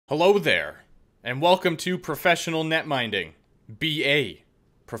Hello there, and welcome to Professional Netminding. Be a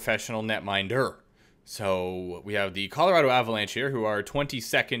professional netminder. So, we have the Colorado Avalanche here, who are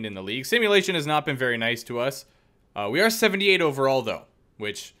 22nd in the league. Simulation has not been very nice to us. We are 78 overall, though,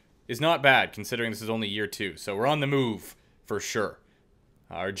 which is not bad, considering this is only year 2. So, we're on the move, for sure.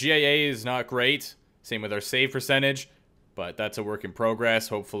 Our GAA is not great. Same with our save percentage, but that's a work in progress.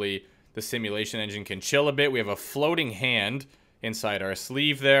 Hopefully, the simulation engine can chill a bit. We have a floating hand inside our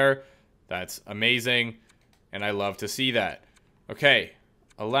sleeve there. That's amazing, and I love to see that. Okay,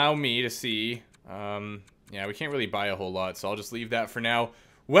 allow me to see. Yeah, we can't really buy a whole lot, so I'll just leave that for now.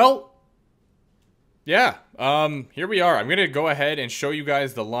 Well, yeah, here we are. I'm gonna go ahead and show you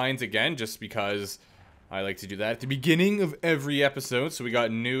guys the lines again, just because I like to do that at the beginning of every episode. So we got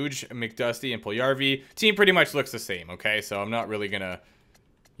Nuge, McDusty, and Puljujarvi. Team pretty much looks the same, okay? So I'm not really gonna,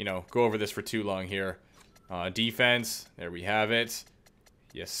 go over this for too long here. Defense, there we have it.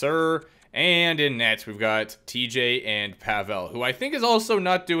 Yes, sir. And in net, we've got TJ and Pavel, who I think is also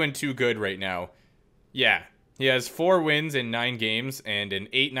not doing too good right now. Yeah, he has 4 wins in 9 games and an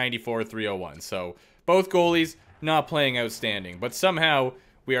 .894 .301. So both goalies not playing outstanding, but somehow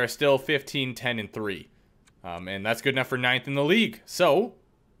we are still 15, 10, and 3. And that's good enough for 9th in the league. So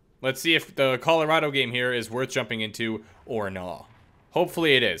let's see if the Colorado game here is worth jumping into or not.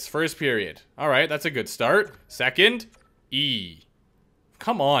 Hopefully it is. First period. All right, that's a good start. Second, E.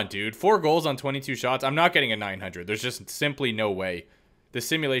 Come on, dude. 4 goals on 22 shots. I'm not getting a 900. There's just simply no way. The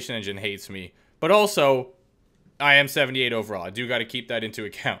simulation engine hates me. But also, I am 78 overall. I do got to keep that into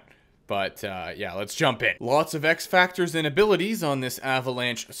account. But, yeah, let's jump in. Lots of X factors and abilities on this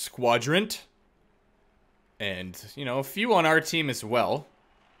Avalanche squadrant. And, a few on our team as well.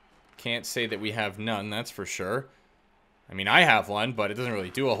 Can't say that we have none, that's for sure. I mean, I have one, but it doesn't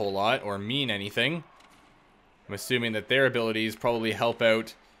really do a whole lot or mean anything. I'm assuming that their abilities probably help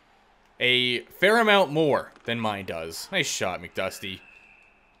out a fair amount more than mine does. Nice shot, McDusty.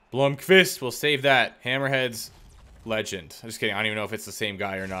 Blomqvist will save that. Hammerhead's legend. I'm just kidding. I don't even know if it's the same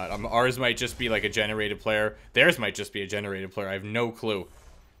guy or not. Ours might just be like a generated player. Theirs might just be a generated player. I have no clue.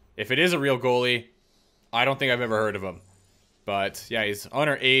 If it is a real goalie, I don't think I've ever heard of him. But, yeah, he's on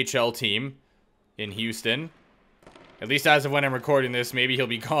our AHL team in Houston. At least as of when I'm recording this, maybe he'll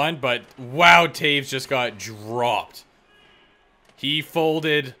be gone, but wow, Taves just got dropped. He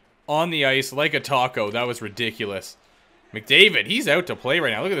folded on the ice like a taco. That was ridiculous. McDavid, he's out to play right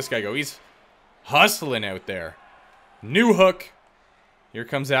now. Look at this guy go. He's hustling out there. New hook. Here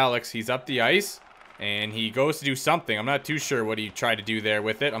comes Alex. He's up the ice, and he goes to do something. I'm not too sure what he tried to do there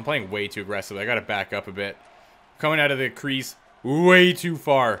with it. I'm playing way too aggressively. I got to back up a bit. Coming out of the crease way too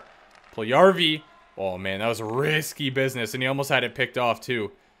far. Puljujarvi. Oh, man, that was risky business, and he almost had it picked off,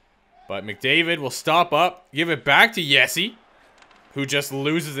 too. But McDavid will stop up, give it back to Yessi, who just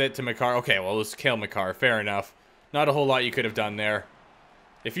loses it to Makar. Okay, well, let's kill Makar. Fair enough. Not a whole lot you could have done there.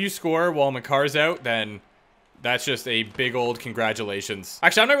 If you score while Makar's out, then that's just a big old congratulations.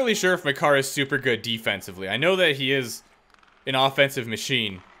 Actually, I'm not really sure if Makar is super good defensively. I know that he is an offensive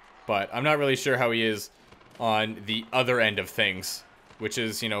machine, but I'm not really sure how he is on the other end of things. Which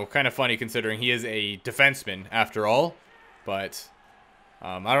is, kind of funny considering he is a defenseman after all. But,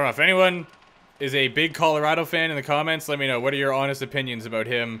 I don't know if anyone is a big Colorado fan in the comments. Let me know. What are your honest opinions about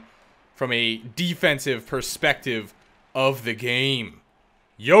him from a defensive perspective of the game?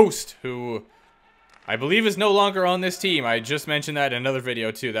 Yost, who I believe is no longer on this team. I just mentioned that in another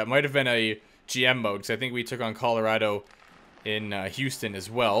video too. That might have been a GM mode because I think we took on Colorado in Houston as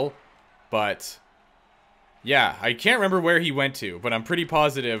well. But yeah, I can't remember where he went to, but I'm pretty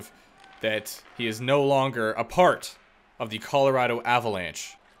positive that he is no longer a part of the Colorado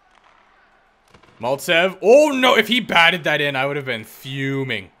Avalanche. Maltsev. Oh, no. If he batted that in, I would have been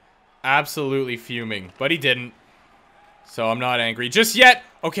fuming. Absolutely fuming. But he didn't. So I'm not angry just yet.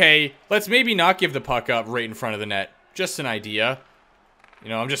 Okay, let's maybe not give the puck up right in front of the net. Just an idea.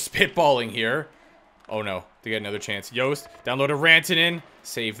 I'm just spitballing here. Oh, no. They get another chance. Yost. Download a Rantanen.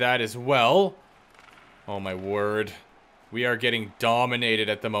 Save that as well. Oh, my word. We are getting dominated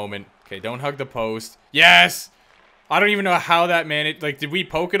at the moment. Okay, don't hug the post. Yes! I don't even know how that managed. Like, did we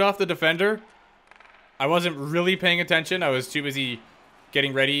poke it off the defender? I wasn't really paying attention. I was too busy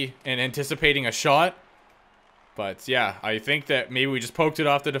getting ready and anticipating a shot. But, yeah, I think that maybe we just poked it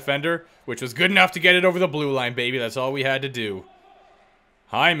off the defender, which was good enough to get it over the blue line, baby. That's all we had to do.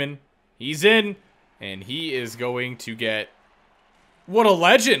 Hyman. He's in. And he is going to get... What a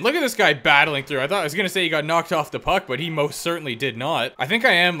legend. Look at this guy battling through. I thought I was going to say he got knocked off the puck, but he most certainly did not. I think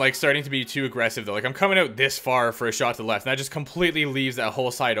I am, starting to be too aggressive, though. I'm coming out this far for a shot to the left, and that just completely leaves that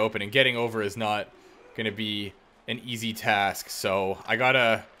whole side open, and getting over is not going to be an easy task. So I got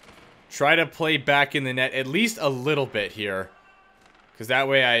to try to play back in the net at least a little bit here. Because that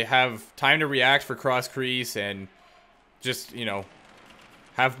way I have time to react for cross crease and just, you know,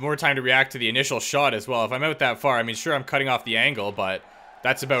 have more time to react to the initial shot as well. If I'm out that far, I mean, sure, I'm cutting off the angle, but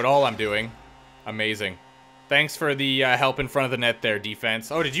that's about all I'm doing. Amazing. Thanks for the help in front of the net there,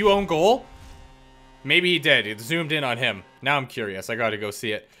 defense. Oh, did you own goal? Maybe he did. It zoomed in on him. Now I'm curious. I gotta go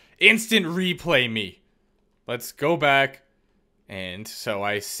see it. Instant replay me. Let's go back. And so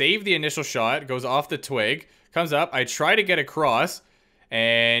I save the initial shot. Goes off the twig. Comes up. I try to get across.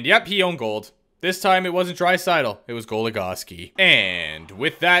 And yep, he owned gold. This time it wasn't Draisaitl. It was Goligoski. And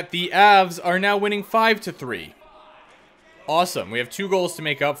with that, the Avs are now winning 5-3. Awesome. We have 2 goals to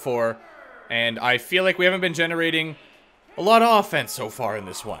make up for. And I feel like we haven't been generating a lot of offense so far in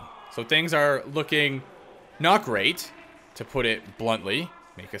this one. So things are looking not great, to put it bluntly.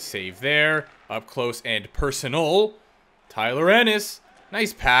 Make a save there. Up close and personal. Tyler Ennis.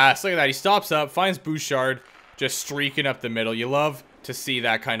 Nice pass. Look at that. He stops up, finds Bouchard, just streaking up the middle. You love to see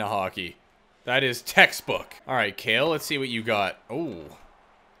that kind of hockey. That is textbook. All right, Kale, let's see what you got. Oh,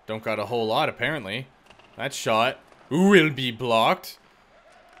 don't got a whole lot, apparently. That shot will be blocked.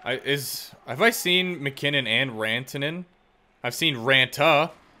 Have I seen McKinnon and Rantanen? I've seen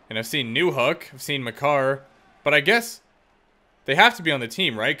Ranta, and I've seen Newhook. I've seen Makar. But I guess they have to be on the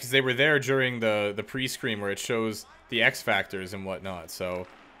team, right? Because they were there during the pre-screen where it shows the X factors and whatnot. So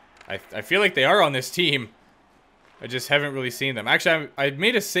I feel like they are on this team. I just haven't really seen them. Actually, I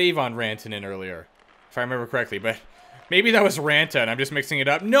made a save on Rantanen earlier, if I remember correctly. But maybe that was Ranta, and I'm just mixing it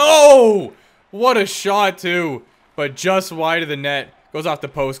up. No! What a shot, too. But just wide of the net. Goes off the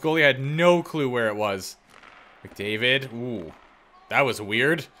post. Goalie had no clue where it was. McDavid. Ooh. That was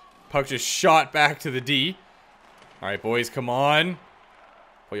weird. Puck just shot back to the D. All right, boys, come on.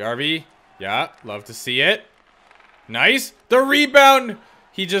 Puljujarvi. Yeah, love to see it. Nice. The rebound.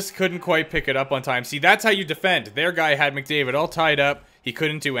 He just couldn't quite pick it up on time. See, that's how you defend. Their guy had McDavid all tied up. He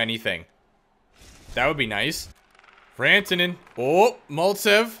couldn't do anything. That would be nice. Rantanen. Oh,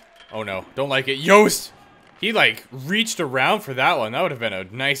 Maltsev. Oh, no. Don't like it. Yost. He, like, reached around for that one. That would have been a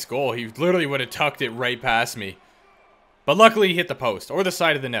nice goal. He literally would have tucked it right past me. But luckily, he hit the post. Or the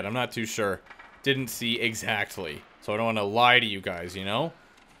side of the net. I'm not too sure. Didn't see exactly. So I don't want to lie to you guys, you know?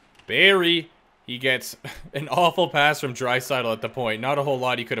 Barry. He gets an awful pass from Draisaitl at the point. Not a whole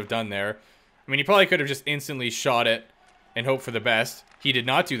lot he could have done there. I mean, he probably could have just instantly shot it and hoped for the best. He did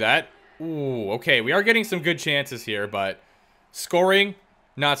not do that. Ooh, okay. We are getting some good chances here, but scoring,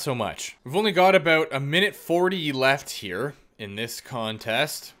 not so much. We've only got about 1:40 left here in this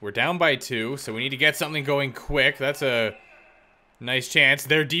contest. We're down by 2, so we need to get something going quick. That's a nice chance.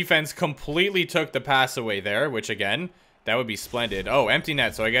 Their defense completely took the pass away there, which again, that would be splendid. Oh, empty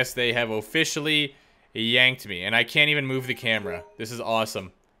net. So I guess they have officially yanked me. And I can't even move the camera. This is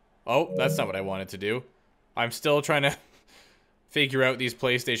awesome. Oh, that's not what I wanted to do. I'm still trying to figure out these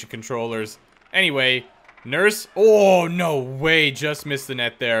PlayStation controllers. Anyway, Nurse. Oh, no way. Just missed the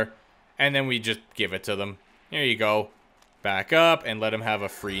net there. And then we just give it to them. There you go. Back up and let them have a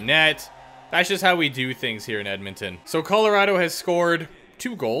free net. That's just how we do things here in Edmonton. So Colorado has scored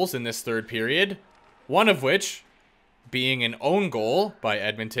 2 goals in this third period. One of which being an own goal by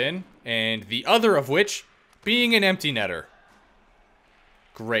Edmonton, and the other of which being an empty netter.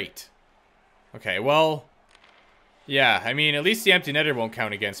 Great. Okay, well, yeah, I mean, at least the empty netter won't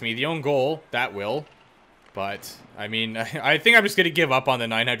count against me. The own goal, that will. But, I mean, I think I'm just going to give up on the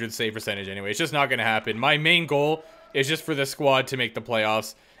 900 save percentage anyway. It's just not going to happen. My main goal is just for the squad to make the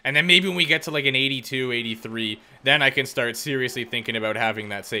playoffs. And then maybe when we get to like an 82, 83, then I can start seriously thinking about having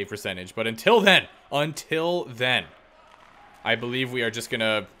that save percentage. But until then, I believe we are just going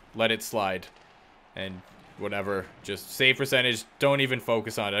to let it slide. And whatever, just save percentage, don't even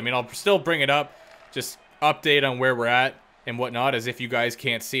focus on it. I mean, I'll still bring it up, just update on where we're at and whatnot, as if you guys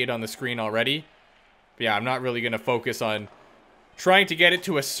can't see it on the screen already. But yeah, I'm not really going to focus on trying to get it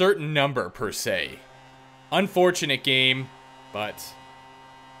to a certain number, per se. Unfortunate game, but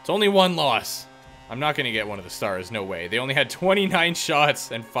it's only 1 loss. I'm not going to get one of the stars, no way. They only had 29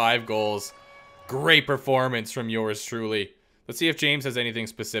 shots and 5 goals. Great performance from yours truly. Let's see if James has anything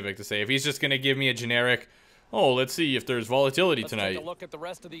specific to say. If he's just going to give me a generic, oh, let's see if there's volatility tonight.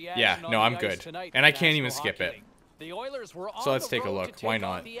 Yeah, no, I'm good. And I can't even skip it. So let's take a look. Why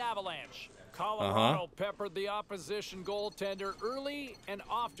not? Colorado peppered the opposition goaltender early and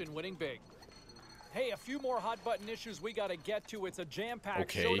often winning big. Hey, a few more hot button issues we got to get to. It's a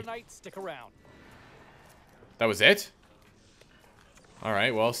jam-packed show tonight. Stick around. That was it? All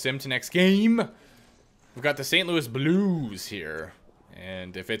right, well, sim to next game. We've got the St. Louis Blues here.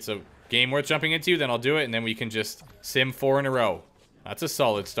 And if it's a game worth jumping into, then I'll do it. And then we can just sim 4 in a row. That's a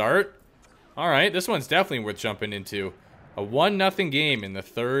solid start. All right, this one's definitely worth jumping into. A 1-0 game in the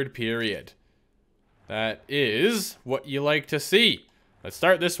third period. That is what you like to see. Let's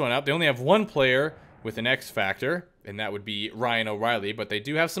start this one up. They only have one player with an X factor, and that would be Ryan O'Reilly, but they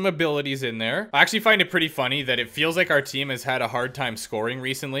do have some abilities in there. I actually find it pretty funny that it feels like our team has had a hard time scoring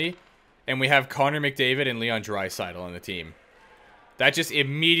recently, and we have Connor McDavid and Leon Draisaitl on the team. That just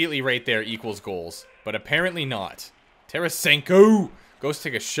immediately right there equals goals, but apparently not. Tarasenko goes to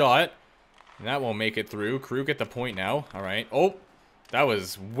take a shot, and that won't make it through. Krug at the point now. All right. Oh, that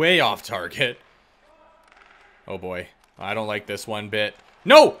was way off target. Oh boy, I don't like this one bit.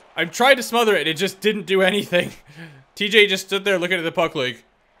 No! I tried to smother it. It just didn't do anything. TJ just stood there looking at the puck like,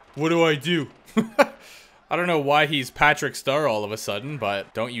 what do I do? I don't know why he's Patrick Star all of a sudden,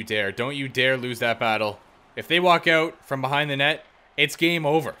 but don't you dare. Don't you dare lose that battle. If they walk out from behind the net, it's game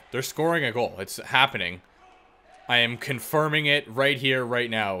over. They're scoring a goal. It's happening. I am confirming it right here, right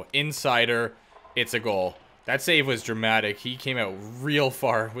now. Insider, it's a goal. That save was dramatic. He came out real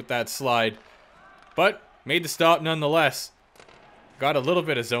far with that slide, but made the stop nonetheless. Got a little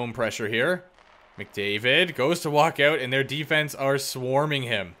bit of zone pressure here. McDavid goes to walk out, and their defense are swarming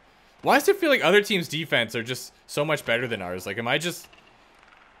him. Why does it feel like other teams' defense are just so much better than ours? Like, am I just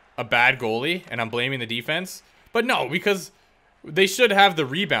a bad goalie, and I'm blaming the defense? But no, because they should have the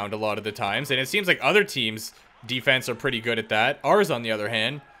rebound a lot of the times, and it seems like other teams' defense are pretty good at that. Ours, on the other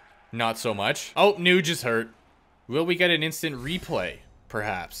hand, not so much. Oh, Nuge is hurt. Will we get an instant replay?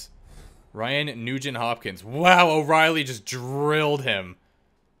 Perhaps. Ryan Nugent-Hopkins. Wow, O'Reilly just drilled him.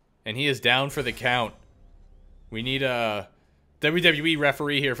 And he is down for the count. We need a WWE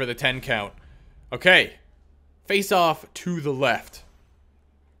referee here for the 10 count. Okay. Face off to the left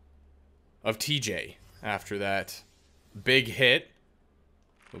of TJ after that big hit.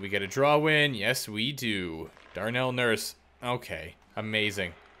 Will we get a draw win? Yes, we do. Darnell Nurse. Okay.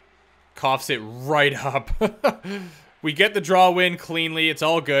 Amazing. Coughs it right up. We get the draw win cleanly. It's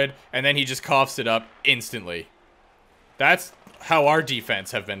all good. And then he just coughs it up instantly. That's how our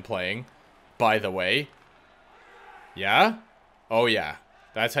defense have been playing, by the way. Yeah? Oh, yeah.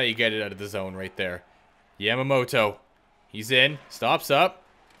 That's how you get it out of the zone right there. Yamamoto. He's in. Stops up.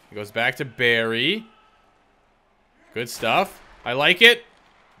 He goes back to Barry. Good stuff. I like it.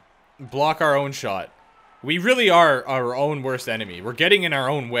 Block our own shot. We really are our own worst enemy. We're getting in our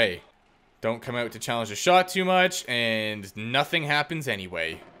own way. Don't come out to challenge the shot too much, and nothing happens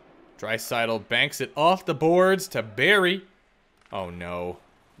anyway. Draisaitl banks it off the boards to Barry. Oh no.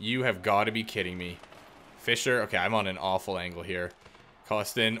 You have got to be kidding me. Fisher. Okay, I'm on an awful angle here.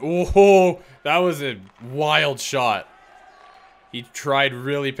 Costin. Oh, that was a wild shot. He tried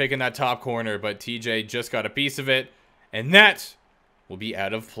really picking that top corner, but TJ just got a piece of it, and that will be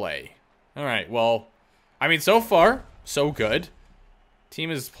out of play. All right, well, I mean, so far, so good. Team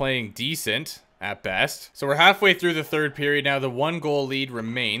is playing decent at best. So we're halfway through the third period now. The 1-goal lead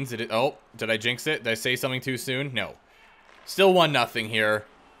remains. Oh, did I jinx it? Did I say something too soon? No. Still 1-0 here.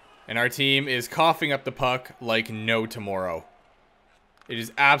 And our team is coughing up the puck like no tomorrow. It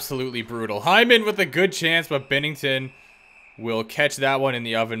is absolutely brutal. Hyman with a good chance, but Bennington will catch that one in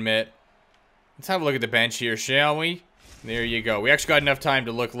the oven mitt. Let's have a look at the bench here, shall we? There you go. We actually got enough time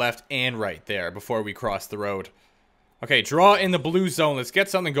to look left and right there before we cross the road. Okay, draw in the blue zone. Let's get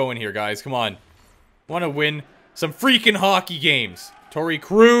something going here, guys. Come on. Want to win some freaking hockey games. Torrey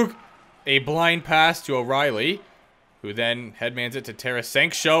Krug, a blind pass to O'Reilly, who then headmans it to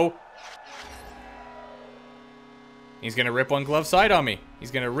Tarasenko. He's going to rip one glove side on me.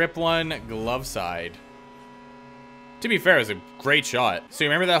 He's going to rip one glove side. To be fair, it was a great shot. So you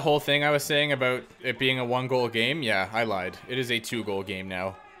remember that whole thing I was saying about it being a 1-goal game? Yeah, I lied. It is a 2-goal game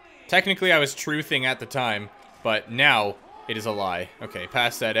now. Technically, I was truthing at the time, but now it is a lie. Okay,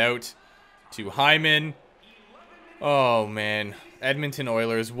 pass that out to Hyman. Oh, man. Edmonton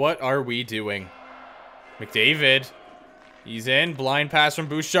Oilers, what are we doing? McDavid. He's in. Blind pass from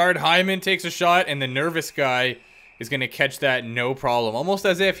Bouchard. Hyman takes a shot, and the nervous guy is going to catch that no problem. Almost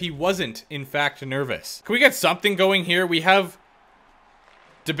as if he wasn't, in fact, nervous. Can we get something going here? We have,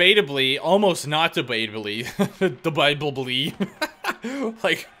 debatably, almost not debatably, debatably,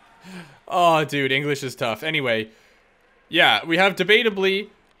 like, oh, dude, English is tough. Anyway, yeah, we have debatably,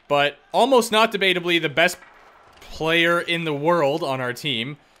 but almost not debatably, the best player in the world on our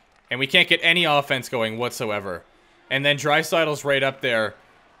team, and we can't get any offense going whatsoever. And then Draisaitl's right up there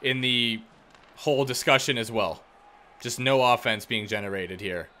in the whole discussion as well. Just no offense being generated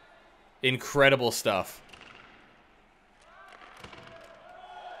here. Incredible stuff.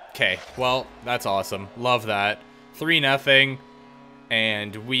 Okay, well, that's awesome. Love that. 3-0.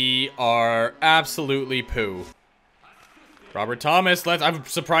 And we are absolutely poo. Robert Thomas, I'm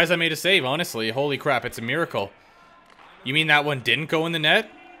surprised I made a save, honestly. Holy crap, it's a miracle. You mean that one didn't go in the net?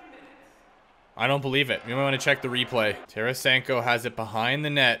 I don't believe it. You might want to check the replay. Tarasenko has it behind the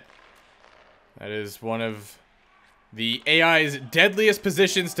net. That is one of the AI's deadliest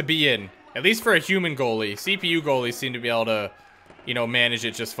positions to be in. At least for a human goalie. CPU goalies seem to be able to, you know, manage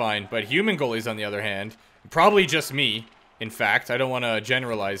it just fine. But human goalies, on the other hand, probably just me, in fact. I don't want to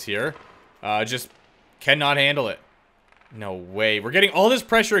generalize here. Just cannot handle it. No way. We're getting all this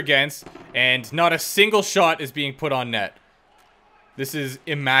pressure against, and not a single shot is being put on net. This is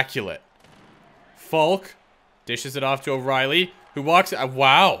immaculate. Falk dishes it off to O'Reilly, who walks...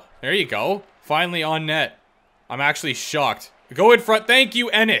 wow. There you go. Finally on net. I'm actually shocked. Go in front. Thank you,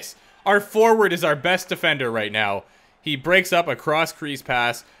 Ennis. Our forward is our best defender right now. He breaks up a cross-crease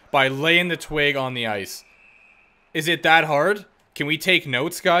pass by laying the twig on the ice. Is it that hard? Can we take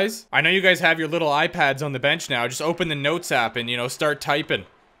notes, guys? I know you guys have your little iPads on the bench now. Just open the notes app and, you know, start typing.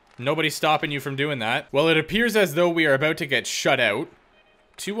 Nobody's stopping you from doing that. Well, it appears as though we are about to get shut out.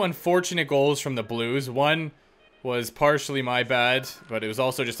 2 unfortunate goals from the Blues. One was partially my bad, but it was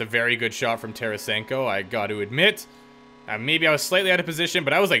also just a very good shot from Tarasenko, I got to admit. Maybe I was slightly out of position,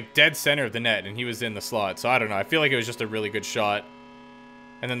 but I was like dead center of the net, and he was in the slot. So I don't know. I feel like it was just a really good shot.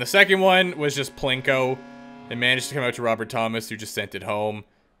 And then the second one was just Plinko. It managed to come out to Robert Thomas, who just sent it home.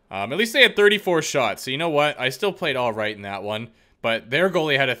 At least they had 34 shots. So you know what? I still played all right in that one. But their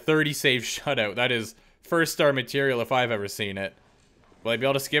goalie had a 30-save shutout. That is first-star material if I've ever seen it. Will I be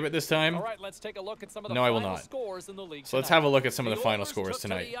able to skip it this time? All right, let's take a look at some of the no, I will not. So let's have a look at some of the final scores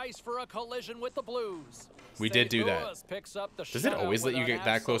tonight. We did do that. Does it always let you get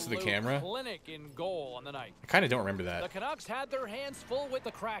that close to the camera? I kind of don't remember that. The Canucks had their hands full with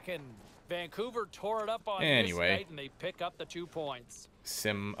the Kraken. Vancouver tore it up on anyway, this night, and they pick up the 2 points.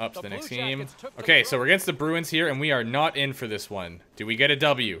 Sim up to the next game. Okay, so we're against the Bruins here, and we are not in for this one. Do we get a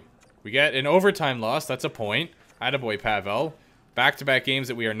W? We get an overtime loss. That's a point. Attaboy, Pavel. Back-to-back games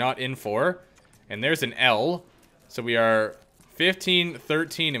that we are not in for. And there's an L. So we are 15,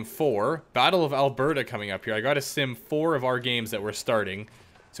 13, and 4. Battle of Alberta coming up here. I got to sim 4 of our games that we're starting,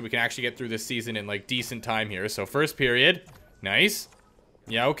 so we can actually get through this season in, like, decent time here. So first period. Nice.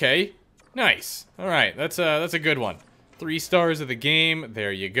 Yeah, okay. Nice. All right, that's a good one. 3 stars of the game.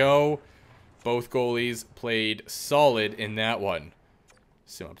 There you go. Both goalies played solid in that one.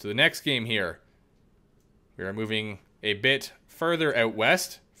 So up to the next game here. We are moving a bit further out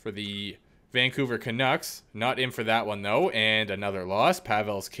west for the Vancouver Canucks. Not in for that one, though. And another loss.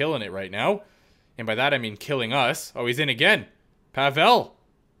 Pavel's killing it right now. And by that, I mean killing us. Oh, he's in again. Pavel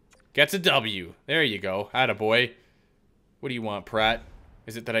gets a W. There you go. Attaboy. What do you want, Pratt?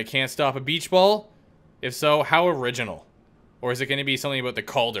 Is it that I can't stop a beach ball? If so, how original? Or is it going to be something about the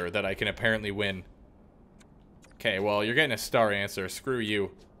Calder that I can apparently win? Okay, well, you're getting a star answer. Screw you.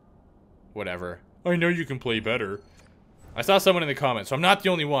 Whatever. I know you can play better. I saw someone in the comments, so I'm not the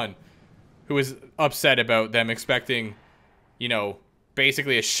only one who is upset about them expecting, you know,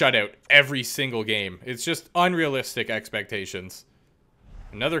 basically a shutout every single game. It's just unrealistic expectations.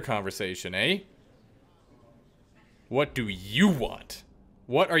 Another conversation, eh? What do you want?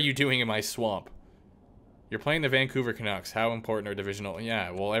 What are you doing in my swamp? You're playing the Vancouver Canucks. How important are divisional?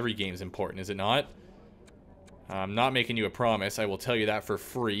 Yeah, well, every game's important, is it not? I'm not making you a promise. I will tell you that for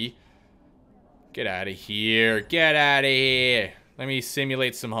free. Get out of here. Get out of here. Let me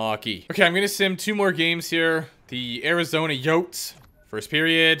simulate some hockey. Okay, I'm going to sim 2 more games here. The Arizona Yotes. First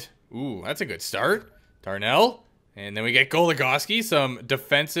period. Ooh, that's a good start. Darnell. And then we get Goligoski. Some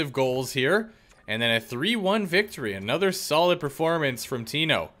defensive goals here. And then a 3-1 victory. Another solid performance from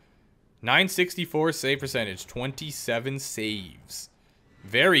Tino. 964 save percentage. 27 saves.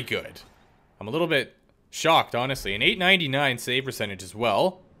 Very good. I'm a little bit shocked, honestly. An 899 save percentage as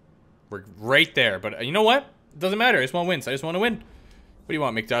well. We're right there. But you know what? It doesn't matter. I just want wins. I just want to win. What do you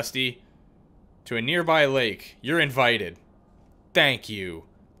want, McDusty? To a nearby lake. You're invited. Thank you.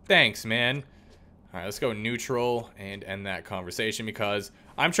 Thanks, man. All right, let's go neutral and end that conversation because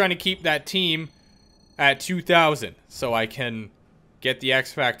I'm trying to keep that team at 2,000 so I can get the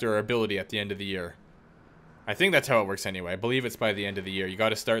X Factor ability at the end of the year. I think that's how it works anyway. I believe it's by the end of the year. You got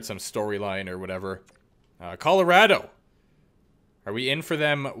to start some storyline or whatever. Colorado. Are we in for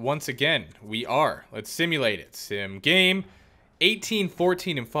them once again? We are. Let's simulate it. Sim game. 18,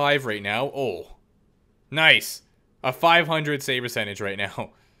 14, and 5 right now. Oh, nice. A 500 save percentage right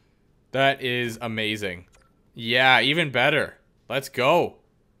now. That is amazing. Yeah, even better. Let's go.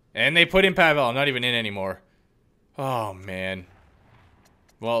 And they put in Pavel. I'm not even in anymore. Oh, man.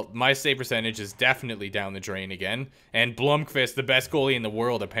 Well, my save percentage is definitely down the drain again. And Blomqvist, the best goalie in the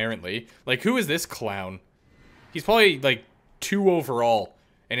world, apparently. Like, who is this clown? He's probably, like, 2 overall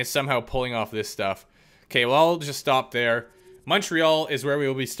and is somehow pulling off this stuff. Okay, well, I'll just stop there. Montreal is where we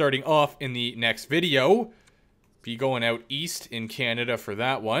will be starting off in the next video. Be going out east in Canada for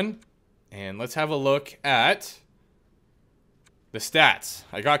that one. And let's have a look at the stats.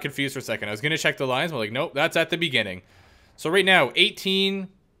 I got confused for a second. I was going to check the lines, but like, nope, that's at the beginning. So right now, 18,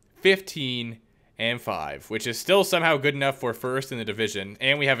 15, and 5, which is still somehow good enough for first in the division.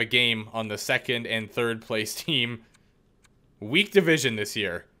 And we have a game on the second and third place team. Weak division this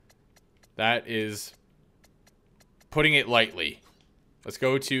year. That is putting it lightly. Let's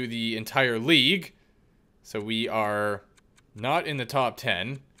go to the entire league. So we are not in the top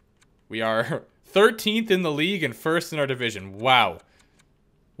 10. We are 13th in the league and first in our division. Wow.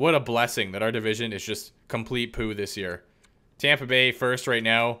 What a blessing that our division is just complete poo this year. Tampa Bay first right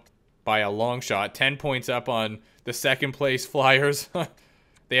now by a long shot. 10 points up on the second place Flyers.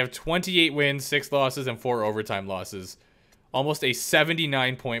 They have 28 wins, 6 losses, and 4 overtime losses. Almost a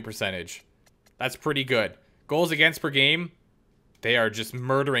 79-point percentage. That's pretty good. Goals against per game, they are just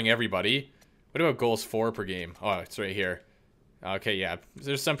murdering everybody. What about goals for per game? Oh, it's right here. Okay, yeah.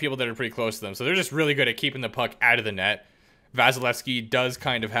 There's some people that are pretty close to them. So they're just really good at keeping the puck out of the net. Vasilevsky does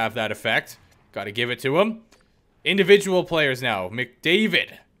kind of have that effect. Got to give it to him. Individual players now.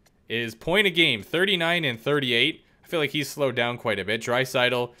 McDavid is point a game, 39 and 38. I feel like he's slowed down quite a bit.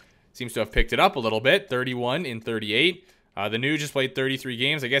 Draisaitl seems to have picked it up a little bit, 31 and 38. The new just played 33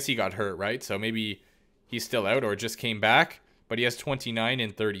 games. I guess he got hurt, right? So maybe he's still out or just came back. But he has 29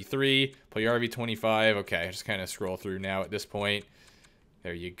 and 33. Puljujarvi 25. Okay, I just kind of scroll through now at this point.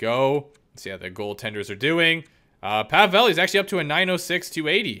 There you go. Let's see how the goaltenders are doing. Pavel is actually up to a 906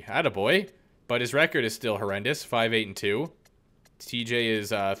 280. Attaboy. But his record is still horrendous. 5-8 and 2. TJ is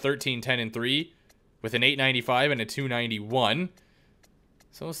 13 10 and 3 with an 895 and a 291.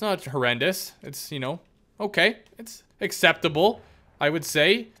 So it's not horrendous. It's, you know, okay. It's acceptable, I would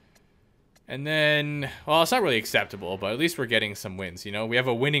say. And then, well, it's not really acceptable, but at least we're getting some wins, you know? We have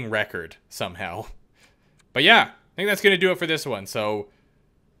a winning record somehow. But yeah, I think that's going to do it for this one. So,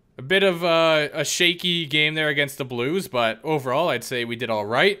 a bit of a shaky game there against the Blues, but overall, I'd say we did all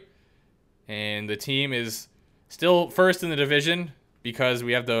right. And the team is still first in the division because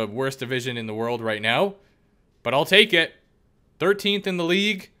we have the worst division in the world right now. But I'll take it. 13th in the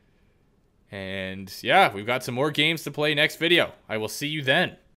league. And yeah, we've got some more games to play next video. I will see you then.